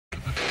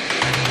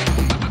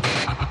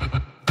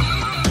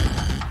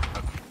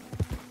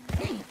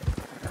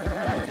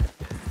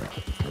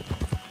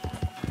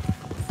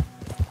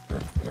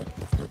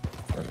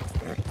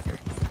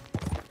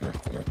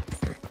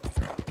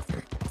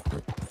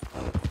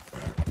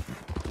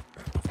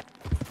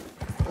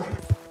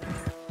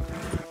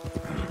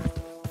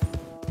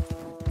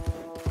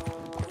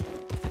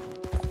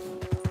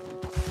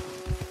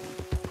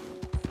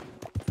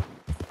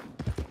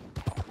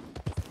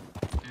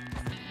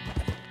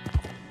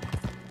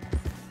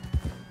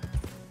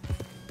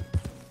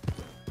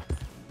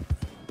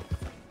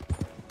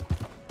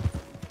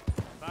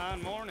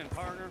Fine morning,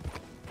 partner.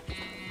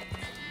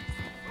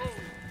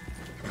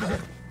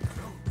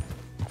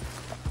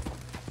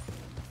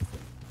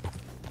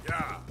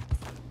 Yeah.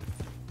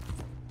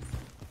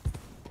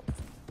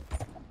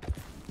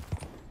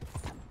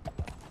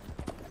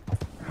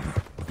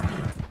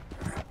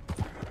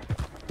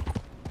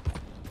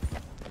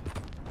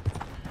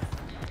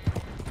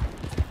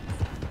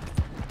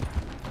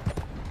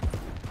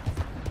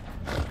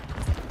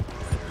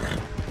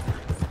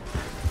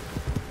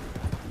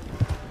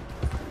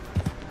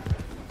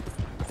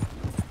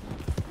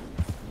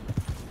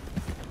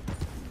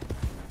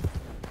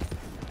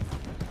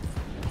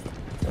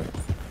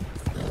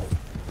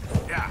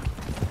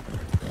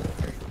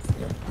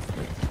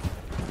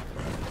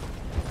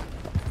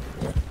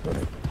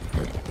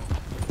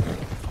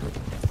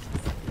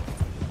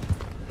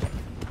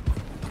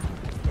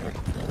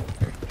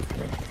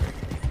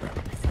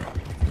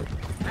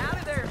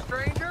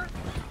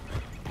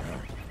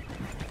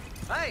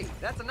 Hey,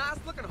 that's a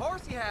nice-looking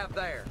horse you have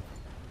there.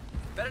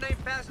 Bet it ain't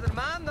faster than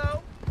mine,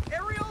 though.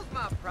 Ariel's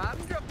my pride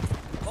and joy.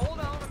 Hold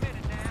on a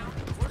minute now.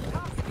 We're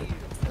talking to you.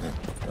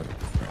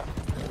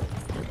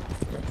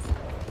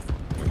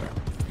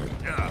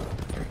 Yeah.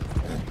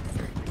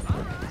 All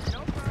right,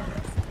 no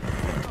problem.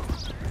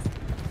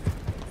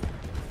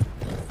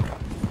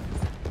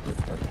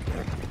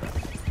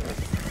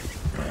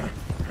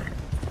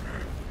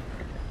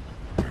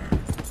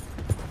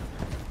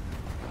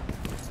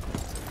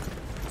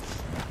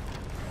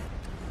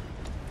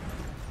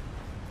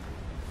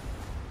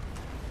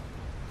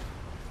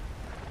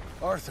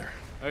 Arthur.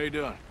 How you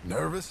doing?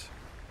 Nervous?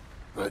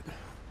 But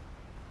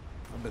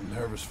I've been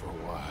nervous for a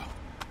while.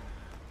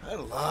 I had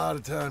a lot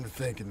of time to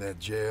think in that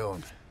jail,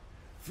 and I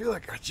feel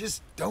like I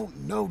just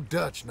don't know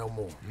Dutch no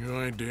more.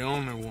 You ain't the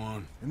only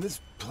one. And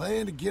this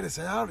plan to get us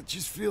out, it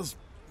just feels...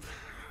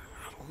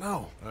 I don't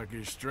know. Like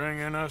he's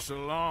stringing us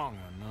along,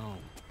 I know.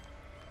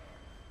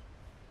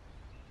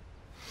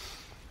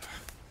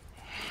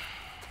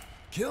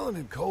 Killing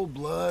in cold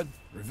blood,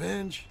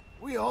 revenge,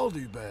 we all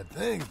do bad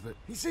things, but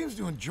he seems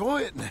to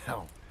enjoy it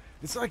now.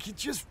 It's like he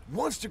just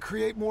wants to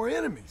create more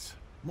enemies,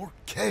 more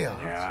chaos.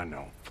 Yeah, I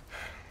know.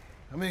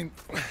 I mean,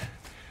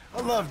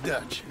 I love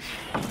Dutch.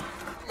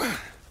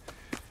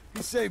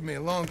 He saved me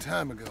a long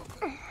time ago.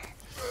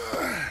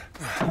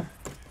 I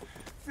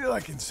feel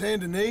like in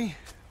Saint Denis,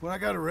 when I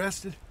got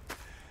arrested,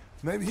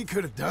 maybe he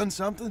could have done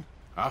something.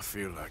 I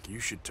feel like you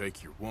should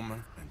take your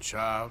woman and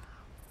child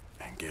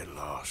and get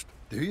lost.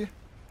 Do you?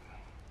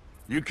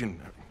 You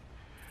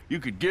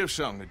could give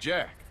something to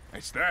Jack.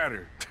 It's that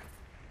or...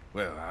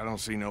 Well, I don't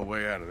see no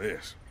way out of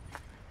this.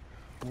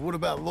 Well, what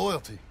about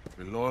loyalty?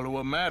 Be loyal to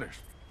what matters.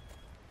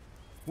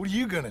 What are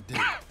you gonna do?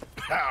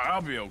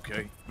 I'll be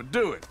okay, but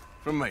do it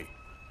for me.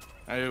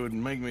 It would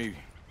make me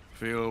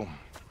feel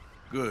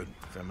good,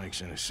 if that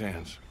makes any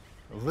sense.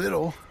 A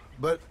little,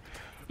 but...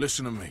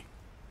 Listen to me.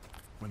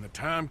 When the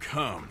time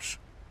comes,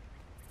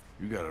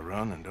 you gotta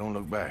run and don't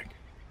look back.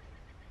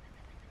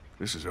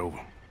 This is over.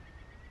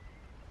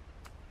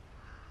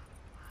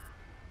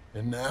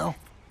 And now?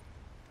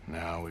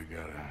 Now we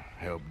gotta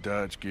help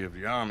Dutch give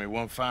the army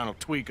one final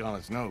tweak on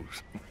its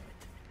nose.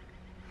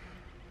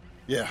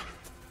 Yeah,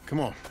 come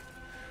on.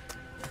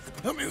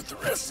 Help me with the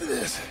rest of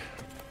this.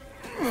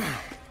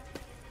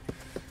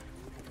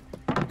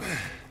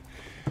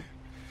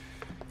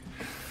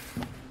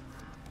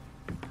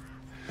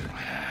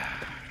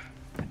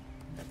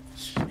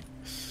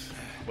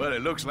 Well,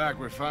 it looks like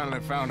we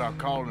finally found our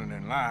calling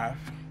in life.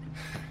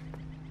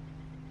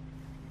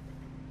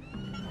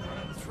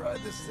 Let's ride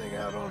this thing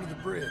out onto the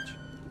bridge.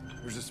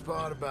 There's a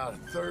spot about a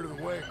third of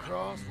the way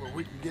across where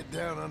we can get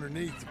down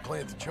underneath to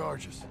plant the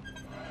charges.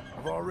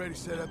 I've already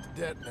set up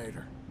the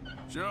detonator.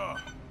 Sure,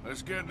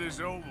 let's get this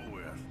over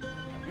with.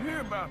 You hear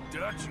about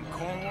Dutch and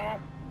Cornwall?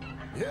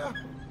 Yeah,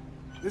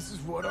 this is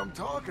what I'm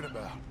talking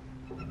about.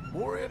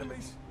 More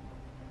enemies,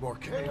 more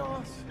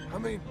chaos. I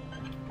mean,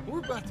 we're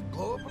about to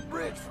blow up a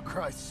bridge, for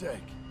Christ's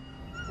sake.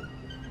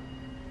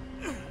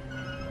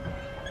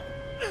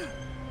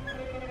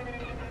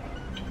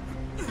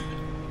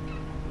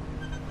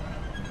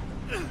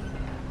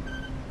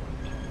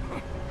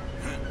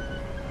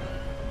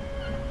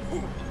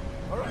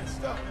 All right,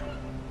 stop.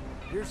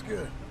 Here's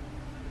good.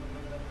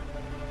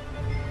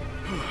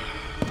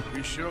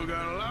 We sure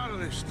got a lot of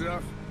this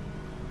stuff.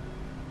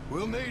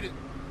 We'll need it.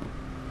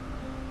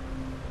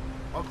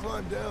 I'll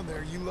climb down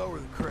there, you lower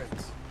the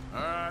crates.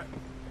 All right,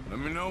 let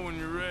me know when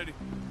you're ready.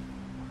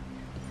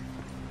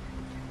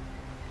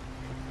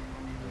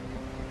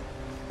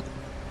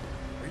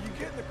 Are you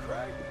getting the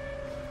crate?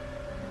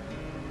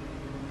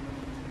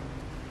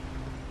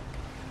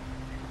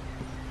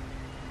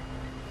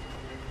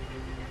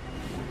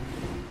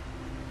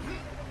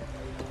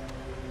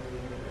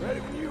 Ready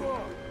when you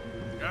are.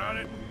 Got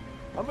it?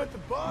 I'm at the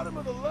bottom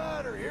of the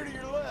ladder, here to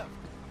your left.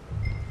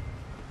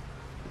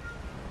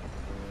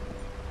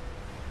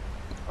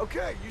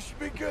 Okay, you should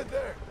be good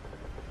there.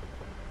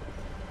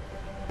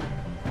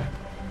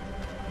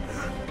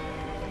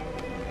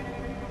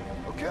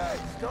 Okay,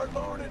 start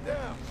lowering it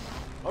down.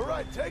 All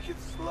right, take it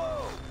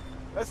slow.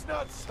 That's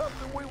not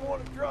something we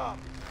want to drop.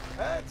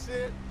 That's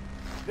it.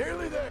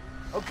 Nearly there.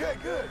 Okay,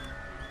 good.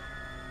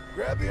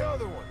 Grab the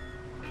other one.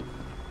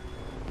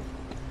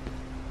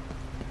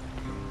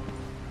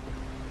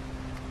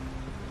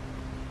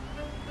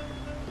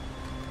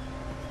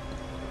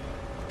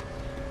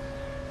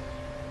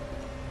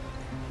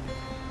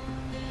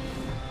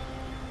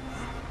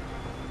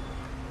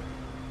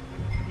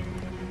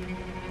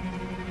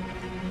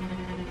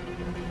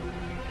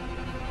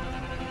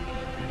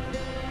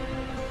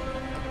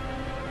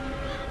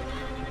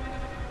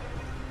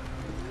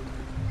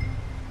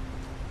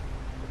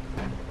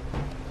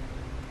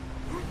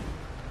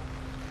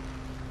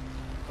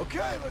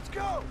 Okay, let's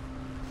go.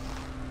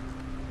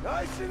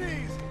 Nice and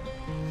easy.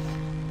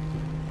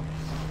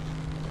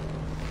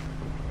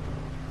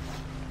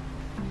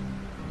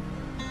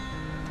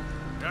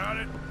 Got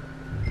it?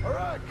 All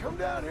right, come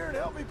down here and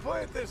help me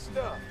plant this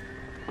stuff.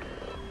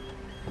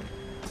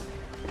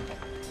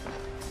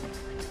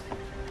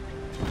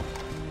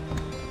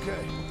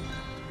 Okay,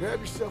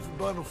 grab yourself a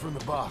bundle from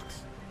the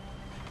box.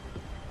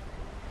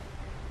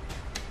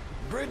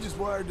 The bridge is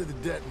wired to the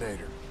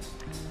detonator.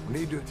 We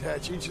need to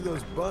attach each of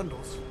those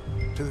bundles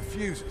to the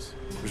fuses.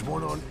 There's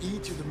one on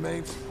each of the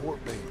main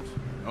support beams.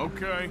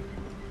 Okay.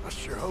 I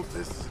sure hope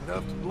this is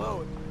enough to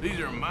blow it. These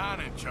are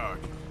mining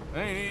charges.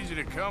 They ain't easy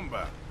to come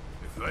by.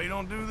 If they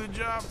don't do the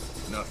job,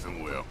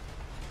 nothing will.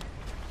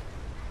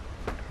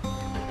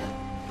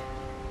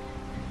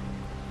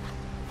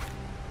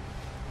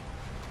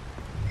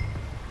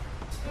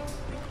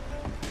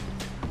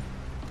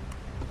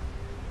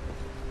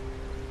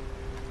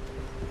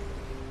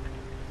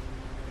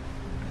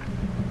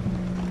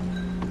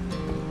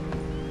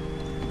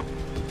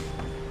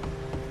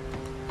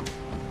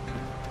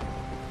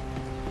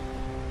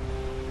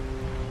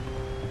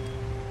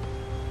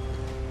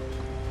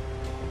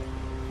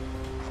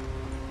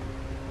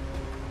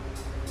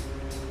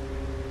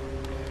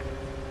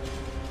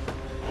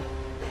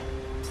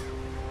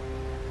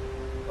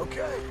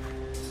 Okay,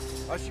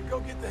 I should go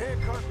get the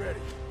handcart ready.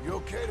 You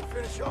okay to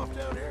finish off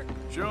down here?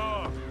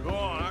 Sure. Go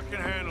on. I can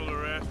handle the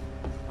rest.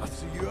 I'll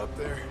see you up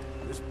there.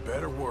 This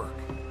better work.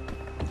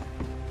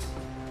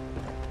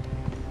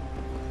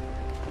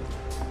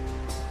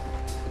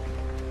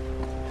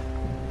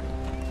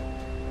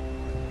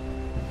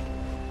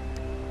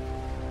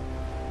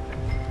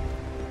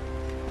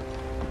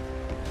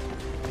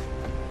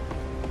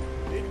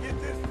 Need to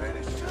get this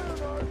finished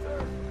soon,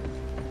 Arthur.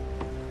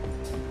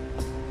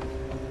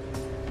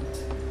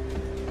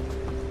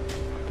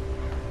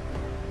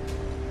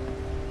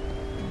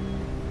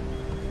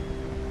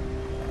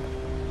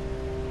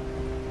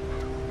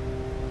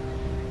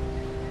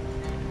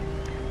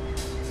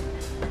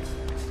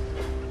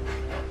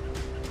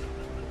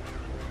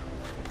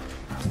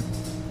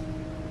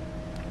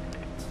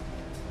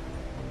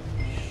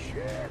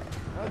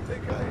 I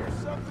think I hear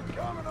something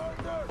coming,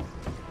 Arthur!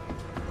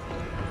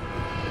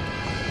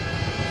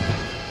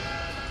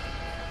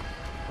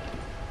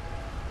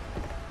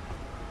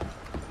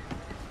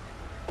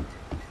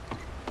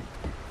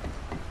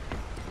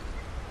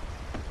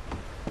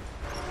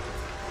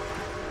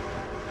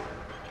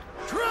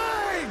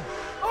 Train!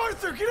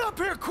 Arthur, get up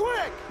here,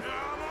 quick!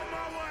 Yeah, I'm on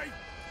my way.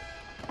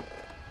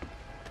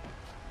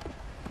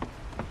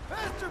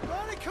 Faster,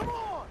 buddy, come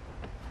on!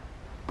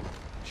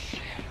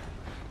 Shit.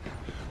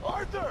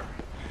 Arthur!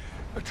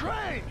 A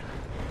train!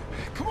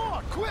 Come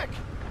on, quick!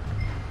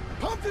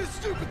 Pump this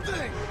stupid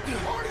thing! As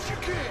hard as you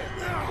can!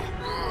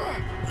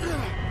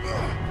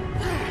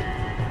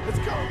 Let's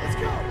go, let's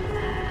go!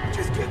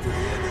 Just get to the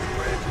end of the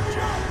bridge and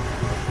jump!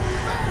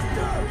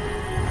 Faster!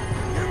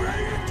 Get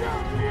ready to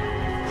jump!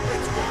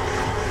 It's 1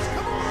 hours,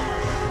 come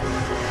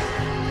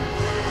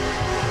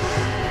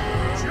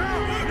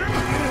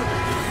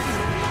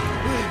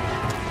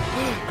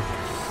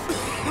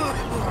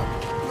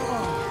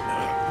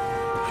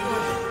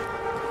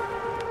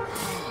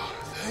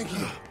Thank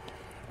you.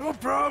 No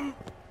problem.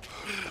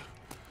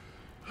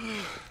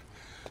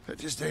 That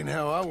just ain't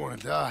how I want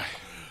to die.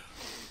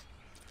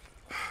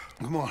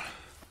 Come on.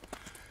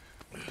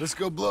 Let's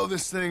go blow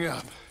this thing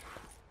up.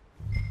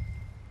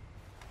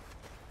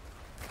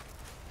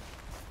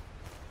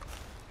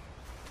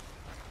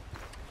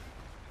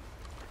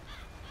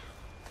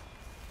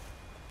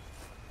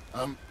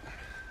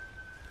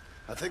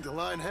 I think the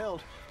line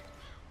held.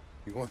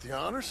 You want the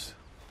honors?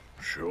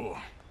 Sure.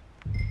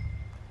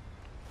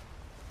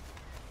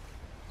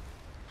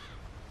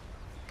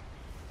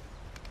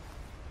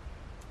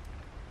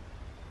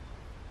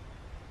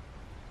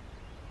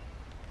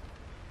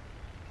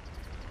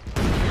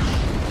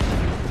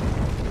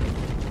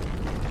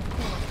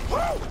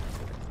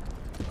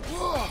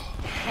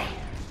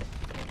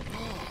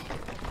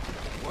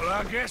 Well,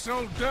 I guess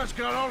old Dutch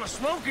got all the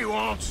smoke he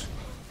wants.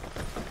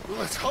 Well,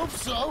 let's hope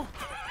so.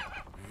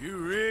 You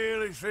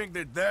really think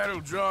that that'll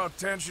draw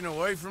attention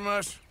away from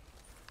us?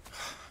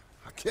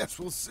 I guess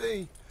we'll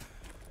see.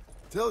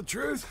 Tell the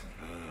truth,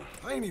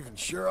 I ain't even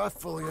sure I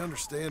fully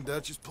understand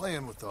Dutch's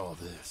plan with all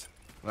this.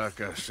 Like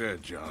I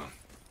said, John,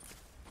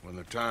 when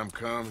the time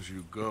comes,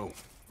 you go.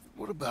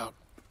 What about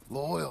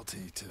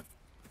loyalty to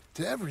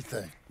To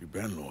everything. You've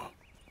been loyal.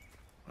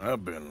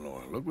 I've been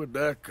loyal. Look what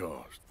that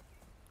cost.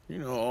 You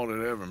know, all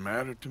that ever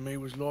mattered to me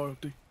was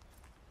loyalty.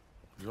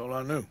 It was all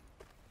I knew. It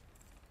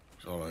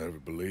was all I ever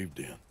believed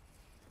in.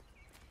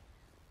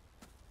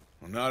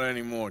 Well, not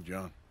anymore,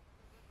 John.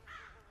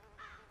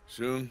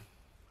 Soon,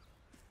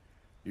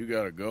 you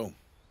gotta go.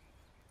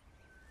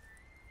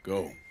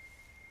 Go.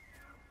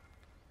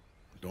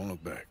 Don't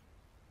look back.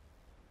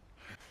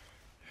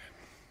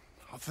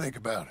 I'll think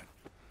about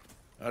it.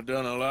 I've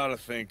done a lot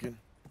of thinking.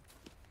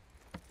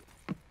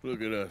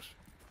 Look at us.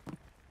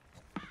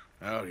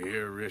 Out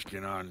here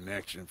risking our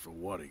necks, and for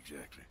what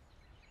exactly?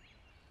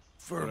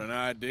 For an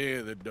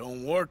idea that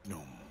don't work no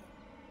more.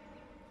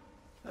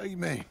 How you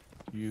mean?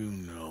 You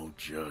know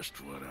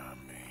just what I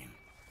mean.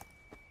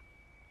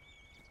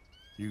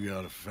 You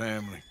got a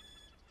family.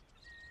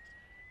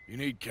 You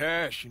need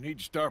cash. You need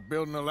to start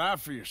building a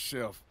life for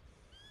yourself.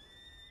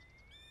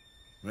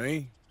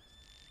 Me?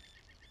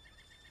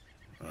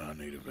 I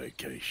need a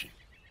vacation.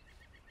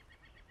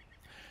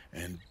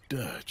 And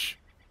Dutch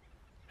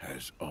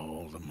has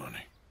all the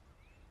money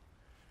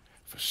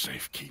for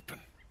safekeeping.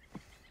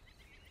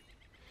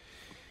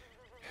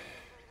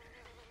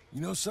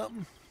 You know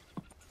something?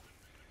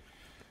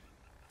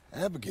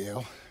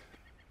 Abigail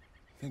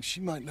thinks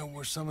she might know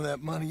where some of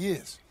that money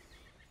is.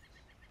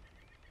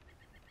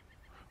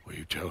 Well,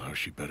 you tell her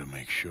she better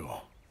make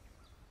sure.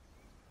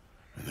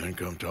 And then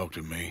come talk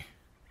to me.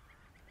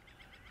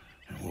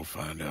 And we'll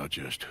find out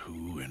just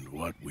who and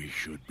what we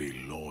should be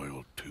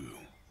loyal to.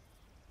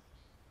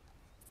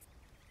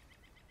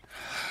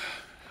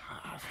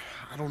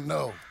 I don't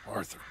know,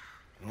 Arthur.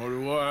 Nor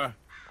do I.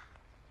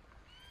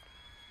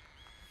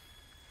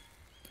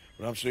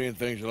 But I'm seeing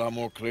things a lot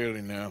more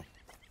clearly now.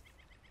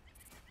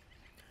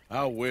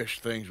 I wish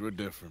things were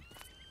different.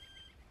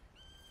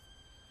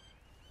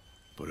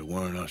 But it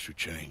weren't us who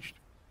changed.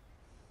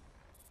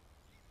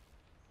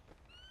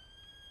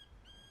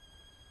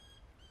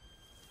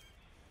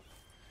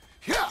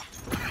 Yeah!